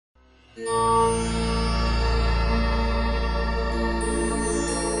My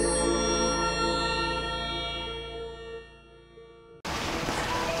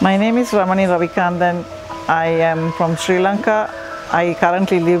name is Ramani Ravikandan. I am from Sri Lanka. I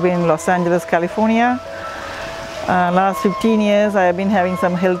currently live in Los Angeles, California. Last 15 years I have been having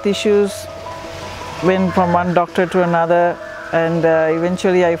some health issues. Went from one doctor to another, and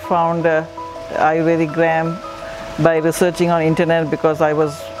eventually I found Ayurvedic gram by researching on internet because I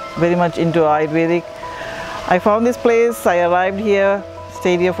was very much into Ayurvedic. I found this place. I arrived here,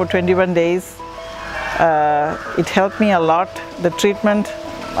 stayed here for 21 days. It helped me a lot, the treatment.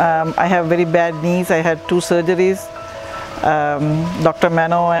 I have very bad knees. I had 2 surgeries. Dr.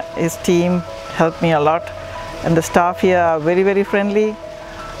 Mano and his team helped me a lot, and the staff here are very, very friendly,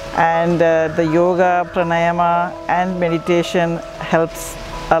 and the yoga, pranayama and meditation helps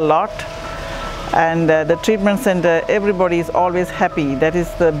a lot. And the treatment center, everybody is always happy. That is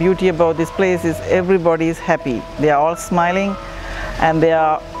the beauty about this place, is everybody is happy. They are all smiling and they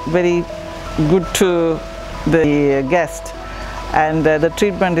are very good to the guest, and the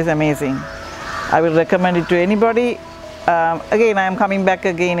treatment is amazing. I will recommend it to anybody. Again, I am coming back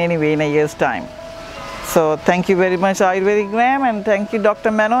again anyway in a year's time. So thank you very much Ayurvedic Gram, and thank you Dr.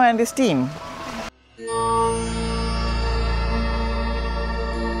 Mano and his team.